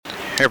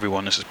Hey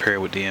everyone, this is Perry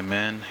with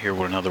DMN, here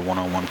with another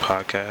one-on-one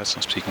podcast.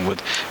 I'm speaking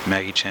with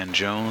Maggie Chan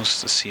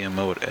Jones, the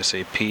CMO at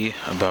SAP,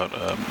 about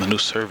a new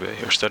survey,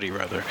 or study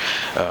rather,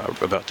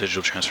 about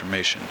digital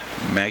transformation.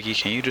 Maggie,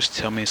 can you just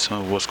tell me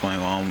some of what's going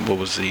on? What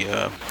was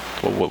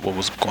what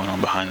was going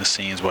on behind the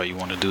scenes, why you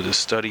want to do this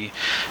study,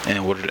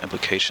 and what are the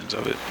implications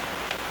of it?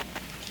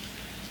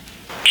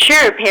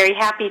 Sure, Perry,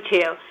 happy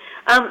to.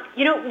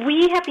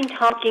 We have been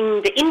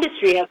the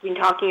industry has been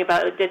talking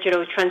about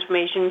digital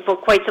transformation for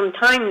quite some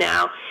time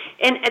now.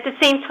 And at the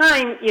same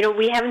time,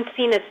 we haven't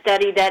seen a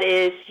study that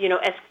is,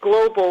 as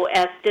global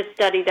as this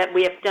study that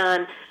we have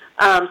done,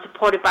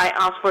 supported by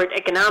Oxford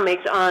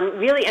Economics, on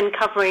really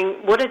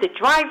uncovering what are the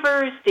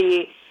drivers,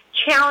 the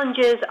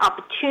challenges,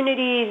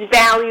 opportunities,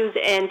 values,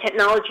 and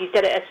technologies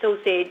that are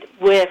associated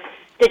with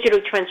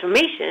digital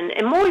transformation.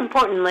 And more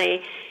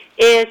importantly,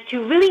 is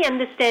to really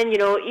understand,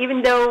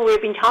 even though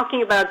we've been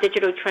talking about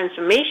digital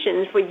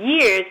transformation for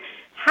years,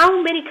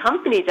 how many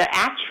companies are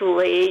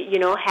actually,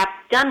 have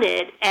done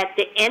it at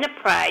the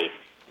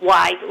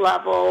enterprise-wide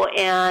level,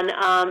 and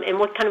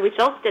what kind of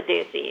results that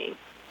they're seeing.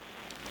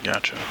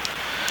 Gotcha.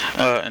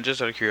 And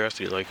just out of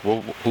curiosity,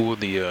 who were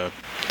the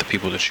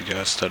people that you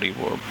guys studied?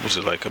 Was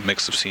it like a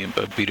mix of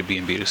B2B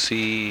and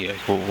B2C?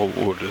 What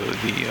were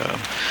the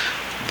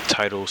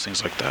titles,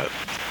 things like that?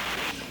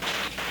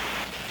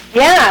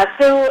 Yeah,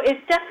 so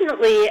it's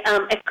definitely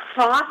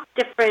across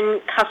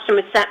different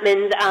customer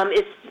segments.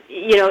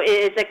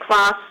 It's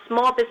across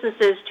small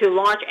businesses to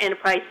large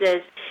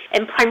enterprises,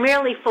 and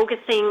primarily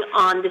focusing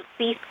on the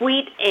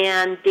C-suite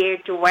and their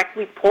direct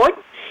reports.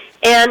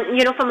 And,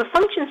 from a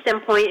function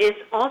standpoint, it's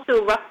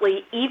also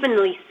roughly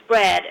evenly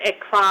spread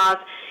across,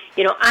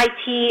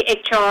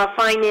 IT, HR,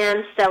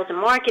 finance, sales and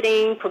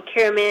marketing,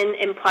 procurement,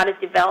 and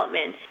product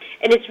development.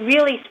 And it's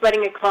really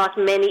spreading across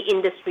many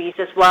industries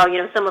as well.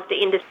 Some of the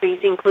industries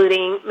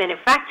including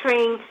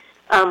manufacturing,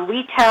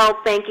 retail,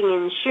 banking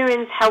and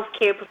insurance,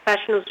 healthcare,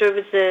 professional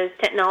services,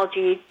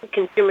 technology,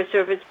 consumer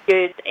service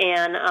goods,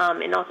 and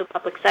also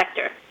public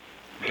sector.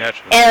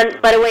 Gotcha.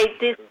 And by the way,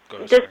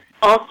 this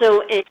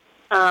also is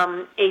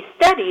a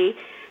study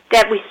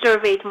that we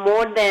surveyed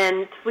more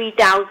than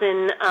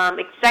 3,000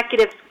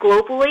 executives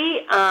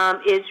globally,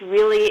 is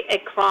really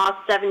across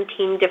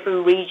 17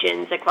 different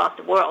regions across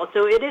the world.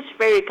 So it is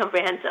very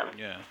comprehensive.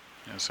 Yeah,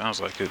 it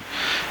sounds like it.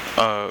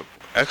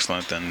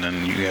 Excellent, then.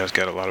 And you guys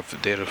got a lot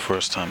of data for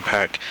us to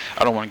unpack.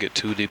 I don't want to get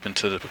too deep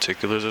into the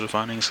particulars of the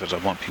findings because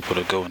I want people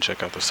to go and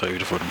check out the study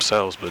for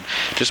themselves. But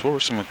just what were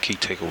some key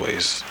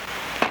takeaways?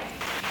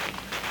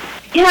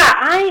 Yeah,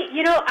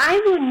 I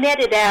will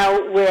net it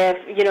out with,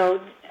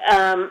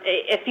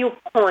 a few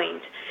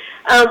points.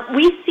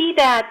 We see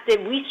that the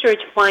research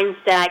finds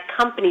that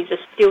companies are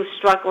still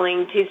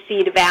struggling to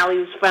see the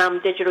values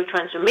from digital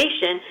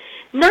transformation,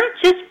 not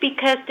just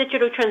because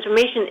digital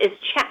transformation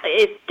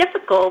is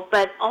difficult,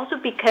 but also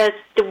because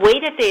the way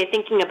that they are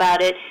thinking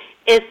about it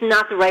is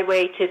not the right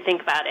way to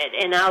think about it,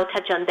 and I'll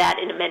touch on that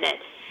in a minute.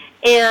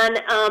 And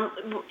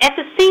at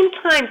the same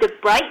time, the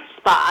bright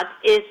spot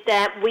is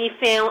that we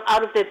found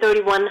out of the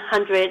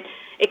 3,100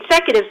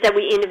 executives that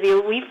we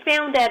interviewed, we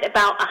found that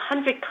about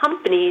 100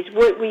 companies,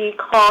 what we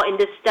call in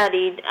this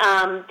study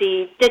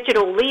the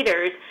digital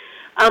leaders,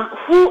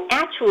 who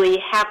actually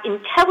have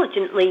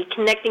intelligently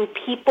connecting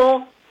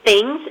people,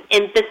 things,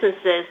 and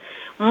businesses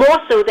more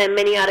so than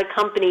many other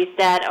companies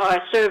that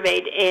are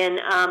surveyed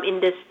in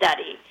this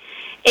study.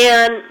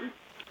 And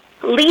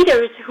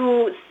leaders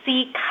who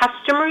see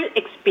customer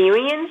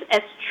experience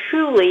as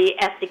truly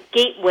as the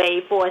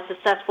gateway for a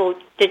successful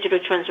digital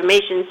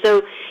transformation.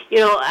 So,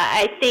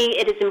 I think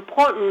it is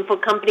important for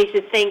companies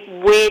to think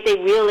where they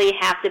really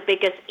have the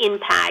biggest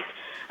impact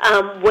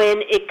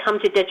when it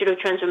comes to digital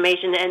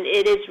transformation, and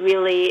it is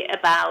really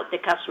about the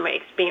customer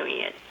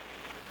experience.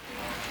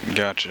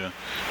 Gotcha.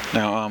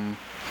 Now,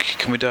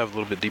 can we dive a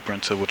little bit deeper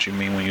into what you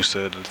mean when you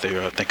said that they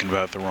are thinking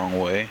about it the wrong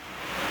way?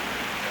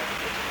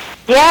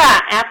 Yeah,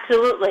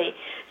 absolutely.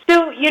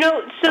 So,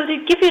 so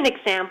to give you an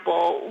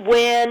example,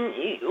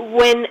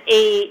 when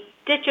a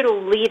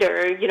digital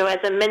leader, as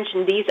I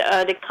mentioned, these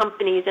are the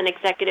companies and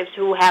executives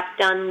who have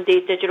done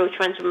the digital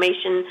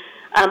transformation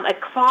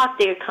across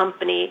their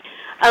company.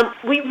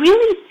 We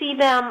really see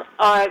them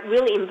are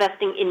really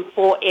investing in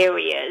 4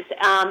 areas,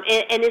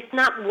 and it's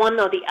not one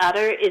or the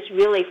other. It's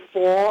really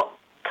 4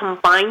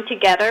 combined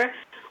together.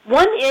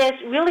 One is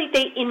really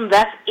they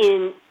invest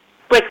in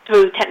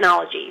breakthrough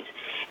technologies.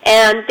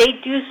 And they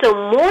do so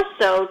more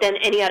so than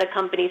any other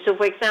company. So,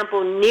 for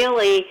example,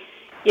 nearly,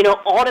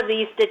 all of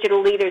these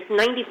digital leaders,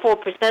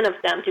 94% of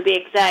them, to be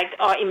exact,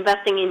 are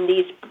investing in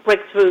these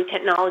breakthrough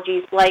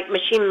technologies like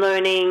machine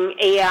learning,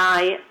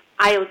 AI,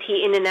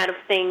 IoT, Internet of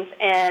Things,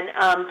 and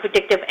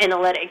predictive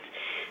analytics.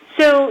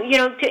 So,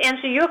 to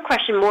answer your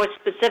question more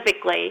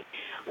specifically,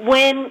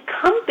 when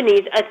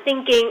companies are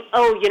thinking,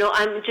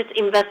 I'm just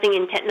investing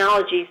in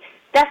technologies,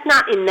 that's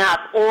not enough.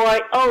 Or,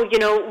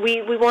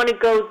 we want to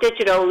go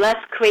digital,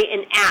 let's create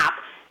an app.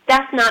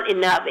 That's not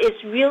enough.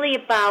 It's really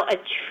about a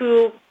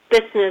true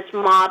business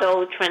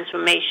model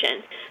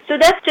transformation. So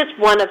that's just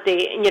one of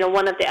the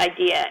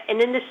idea. And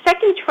then the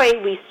second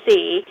trait we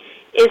see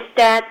is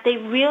that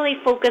they're really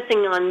focusing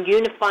on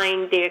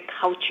unifying their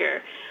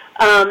culture.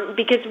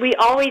 Because we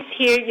always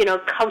hear,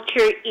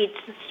 culture eats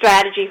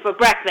strategy for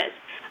breakfast.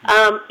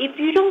 If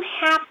you don't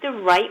have the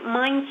right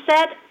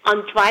mindset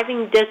on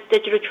driving this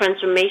digital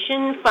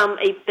transformation from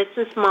a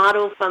business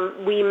model, from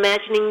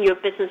reimagining your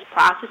business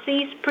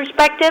processes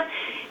perspective,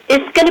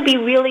 it's going to be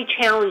really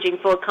challenging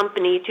for a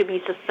company to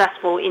be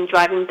successful in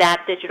driving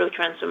that digital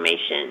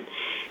transformation.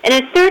 And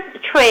the third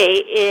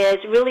trait is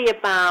really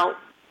about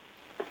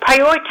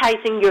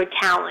prioritizing your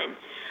talent.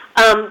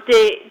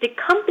 The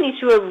companies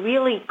who are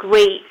really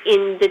great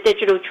in the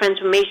digital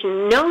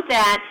transformation know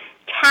that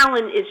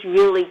talent is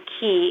really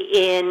key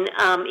in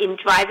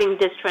driving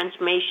this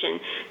transformation.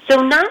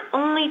 So not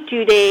only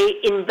do they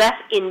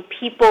invest in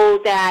people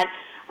that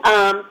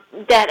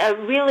are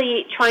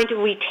really trying to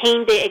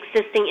retain their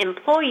existing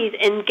employees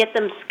and get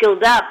them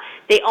skilled up,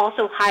 they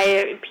also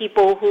hire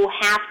people who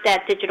have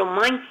that digital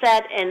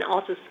mindset and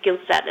also skill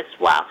set as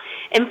well.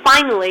 And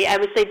finally, I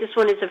would say this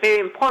one is a very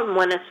important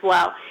one as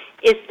well,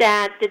 is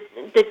that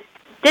the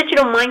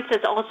digital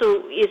mindset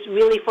also is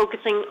really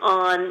focusing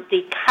on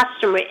the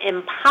customer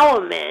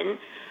empowerment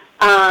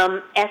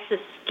as a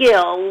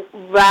skill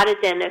rather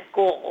than a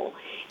goal.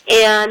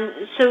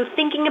 And so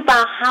thinking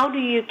about how do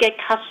you get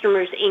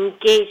customers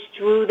engaged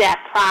through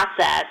that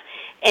process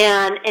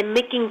and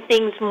making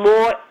things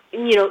more,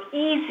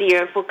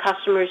 easier for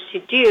customers to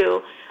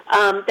do,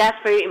 that's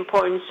very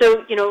important.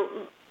 So,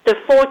 the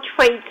four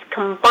traits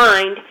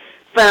combined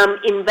from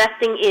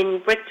investing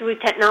in breakthrough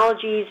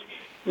technologies,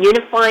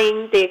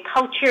 unifying their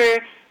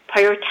culture,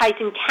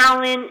 prioritizing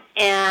talent,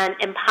 and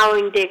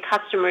empowering their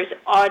customers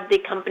are the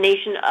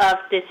combination of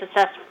the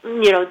success,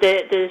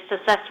 the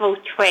successful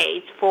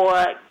traits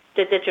for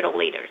the digital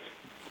leaders.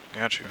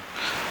 Got you.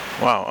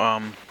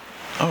 Wow.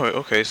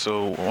 Okay.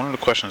 So one of the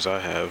questions I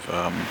have,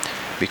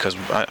 because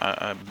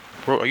I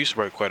used to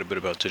write quite a bit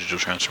about digital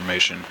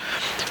transformation,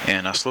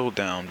 and I slowed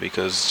down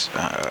because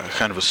I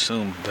kind of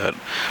assumed that,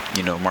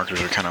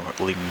 marketers are kind of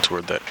leaning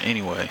toward that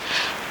anyway.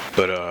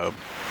 But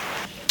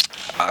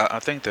I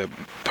think that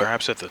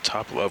perhaps at the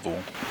top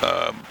level,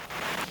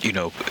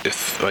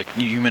 if like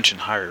you mentioned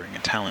hiring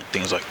and talent,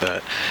 things like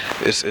that,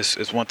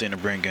 it's one thing to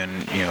bring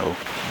in,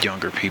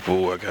 younger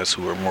people, I guess,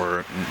 who are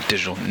more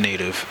digital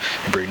native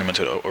and bring them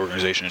into the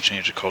organization and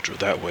change the culture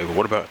that way. But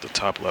what about at the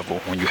top level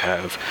when you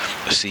have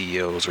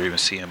CEOs or even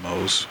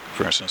CMOs,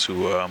 for instance,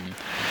 who are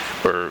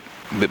a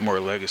bit more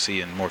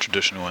legacy and more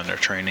traditional in their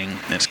training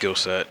and skill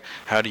set?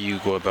 How do you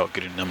go about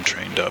getting them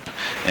trained up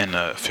in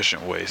an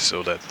efficient way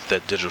so that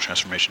digital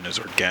transformation is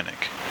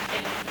organic?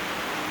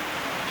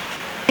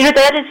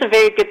 That is a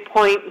very good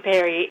point,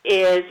 Barry.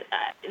 Is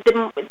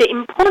the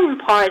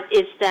important part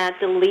is that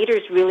the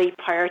leaders really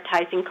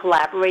prioritizing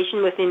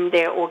collaboration within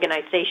their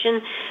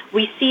organization.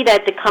 We see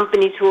that the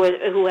companies who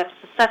have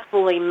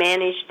successfully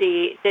managed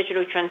the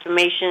digital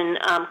transformation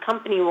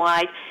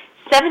company-wide,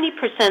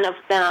 70% of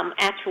them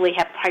actually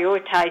have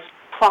prioritized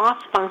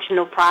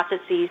cross-functional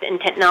processes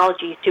and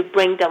technologies to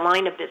bring the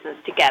line of business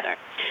together.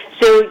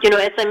 So,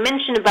 as I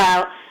mentioned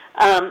about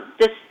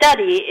the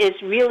study is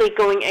really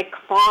going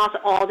across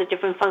all the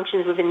different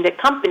functions within the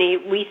company.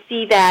 We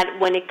see that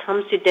when it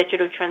comes to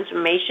digital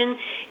transformation,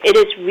 it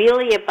is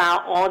really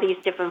about all these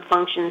different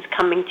functions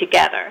coming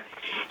together.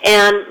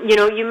 And,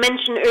 you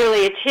mentioned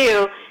earlier,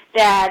 too,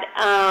 that,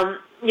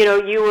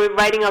 you were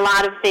writing a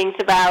lot of things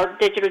about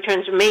digital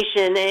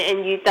transformation,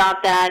 and you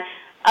thought that,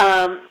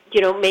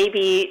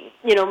 maybe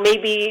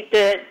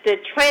the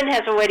trend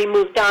has already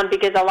moved on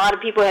because a lot of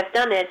people have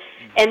done it.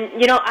 And,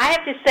 I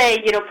have to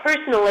say,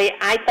 personally,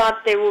 I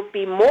thought there would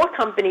be more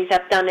companies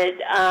have done it,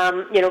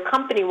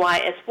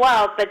 company-wide as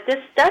well. But this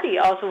study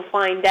also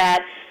finds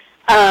that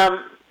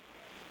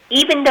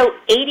even though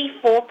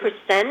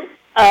 84%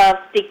 of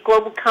the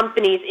global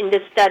companies in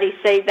this study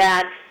say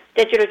that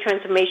digital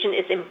transformation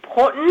is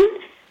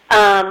important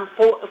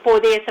for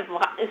their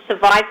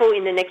survival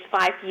in the next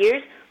 5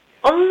 years,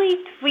 only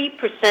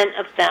 3%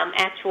 of them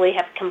actually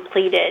have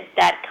completed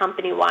that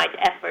company-wide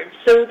effort.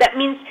 So that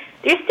means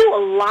there's still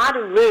a lot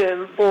of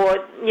room for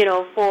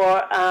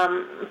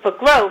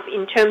growth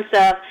in terms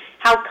of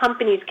how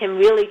companies can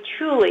really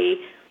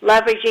truly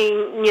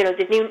leveraging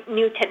the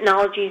new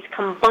technologies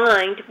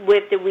combined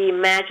with the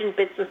reimagined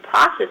business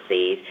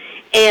processes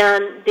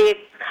and the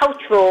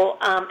cultural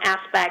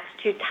aspects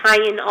to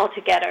tie in all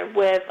together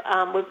with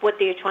what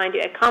they're trying to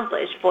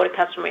accomplish for the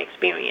customer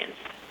experience.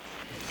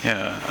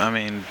 Yeah,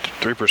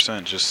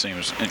 3% just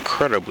seems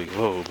incredibly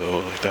low,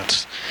 though.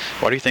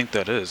 Why do you think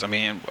that is? I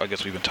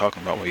guess we've been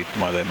talking about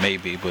why that may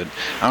be, but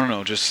I don't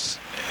know. Just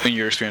in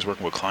your experience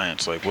working with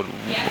clients, like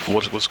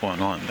what's going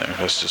on there?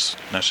 That's just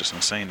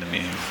insane to me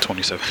in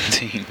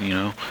 2017.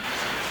 Yeah.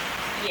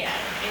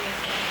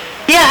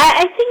 Yeah,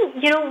 I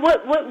think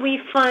what we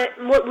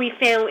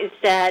found is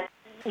that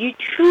you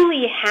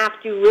truly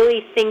have to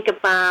really think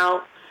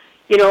about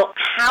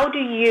how do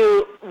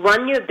you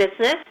run your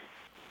business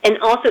and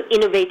also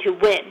innovate to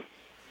win.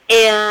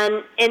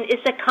 And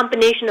it's a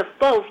combination of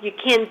both. You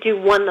can't do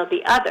one or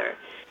the other.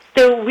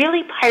 So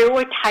really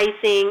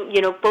prioritizing,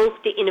 both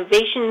the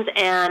innovations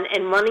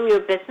and running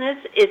your business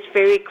is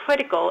very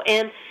critical.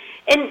 And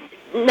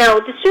now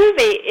the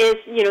survey is,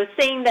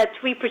 saying that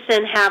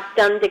 3% have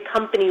done the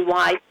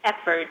company-wide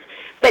efforts,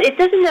 but it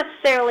doesn't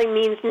necessarily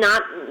mean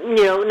not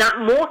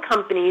more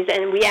companies.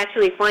 And we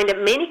actually find that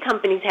many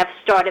companies have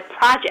started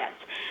projects.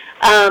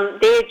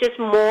 They're just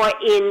more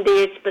in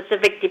their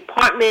specific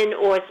department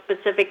or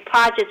specific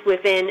projects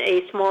within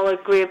a smaller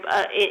group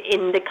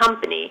in the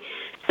company.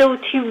 So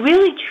to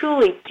really,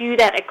 truly do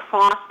that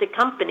across the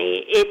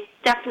company, it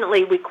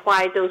definitely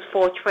requires those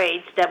 4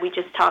 trades that we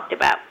just talked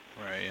about.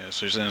 Right, yeah.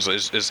 So you're saying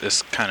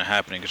it's kind of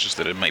happening. It's just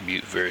that it might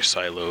be very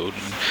siloed.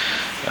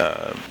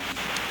 And,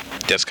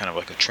 that's kind of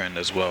like a trend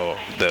as well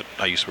that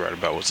I used to write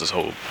about, was this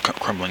whole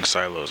crumbling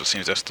silos. It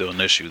seems that's still an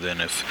issue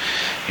then if,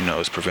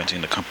 it's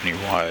preventing the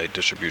company-wide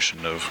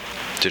distribution of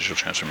digital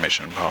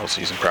transformation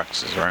policies and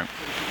practices, right?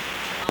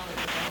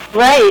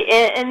 Right,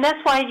 and that's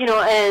why,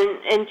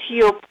 and to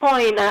your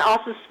point, I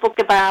also spoke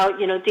about,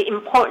 the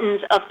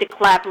importance of the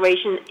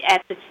collaboration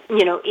at the,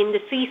 in the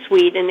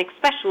C-suite, and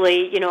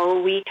especially,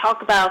 we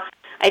talk about,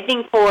 I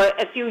think for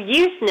a few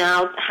years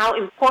now, how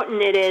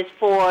important it is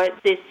for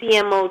the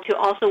CMO to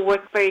also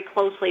work very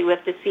closely with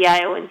the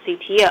CIO and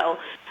CTO.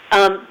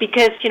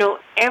 Because,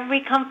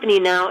 every company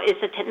now is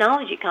a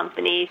technology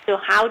company, so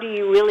how do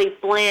you really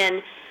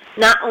blend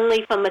not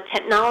only from a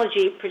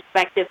technology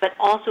perspective, but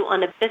also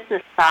on the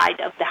business side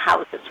of the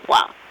house as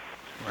well?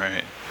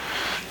 Right.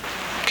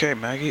 Okay,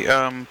 Maggie,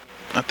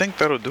 I think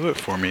that'll do it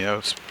for me. I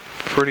was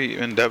pretty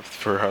in-depth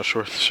for how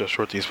short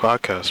these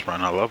podcasts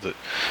run. I loved it.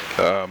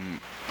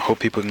 Hope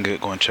people can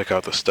go and check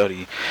out the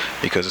study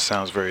because it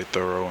sounds very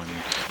thorough and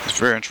it's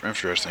very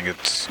interesting.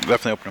 It's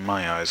definitely opening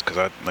my eyes because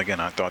I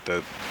thought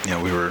that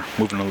we were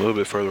moving a little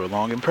bit further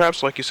along, and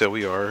perhaps like you said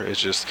we are.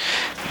 It's just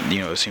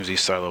it seems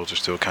these silos are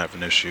still kind of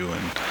an issue,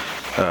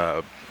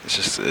 and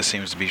it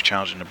seems to be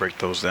challenging to break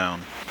those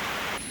down.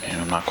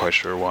 And I'm not quite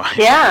sure why.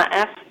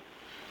 Yeah.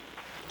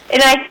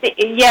 And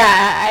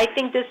I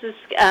think this is,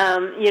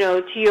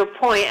 to your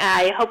point,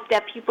 I hope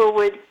that people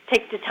would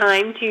take the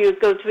time to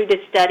go through the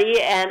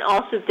study and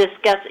also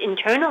discuss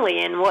internally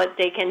and what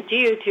they can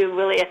do to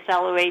really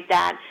accelerate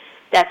that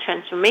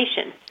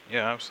transformation.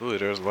 Yeah, absolutely.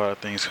 There's a lot of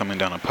things coming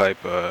down the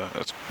pipe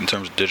in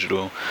terms of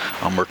digital.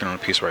 I'm working on a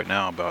piece right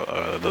now about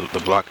the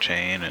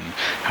blockchain and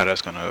how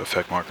that's going to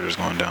affect marketers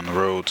going down the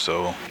road.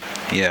 So,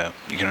 yeah,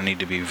 you're going to need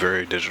to be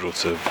very digital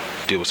to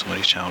deal with some of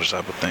these challenges, I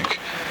would think.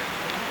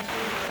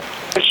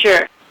 For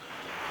sure.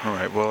 All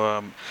right.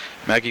 Well,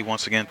 Maggie,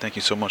 once again, thank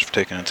you so much for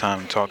taking the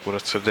time to talk with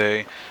us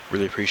today.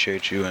 Really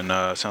appreciate you, and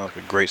it sounds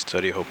like a great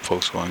study. Hope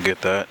folks go and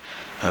get that.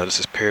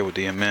 This is Perry with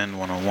DMN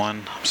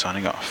 101. I'm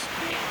signing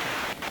off.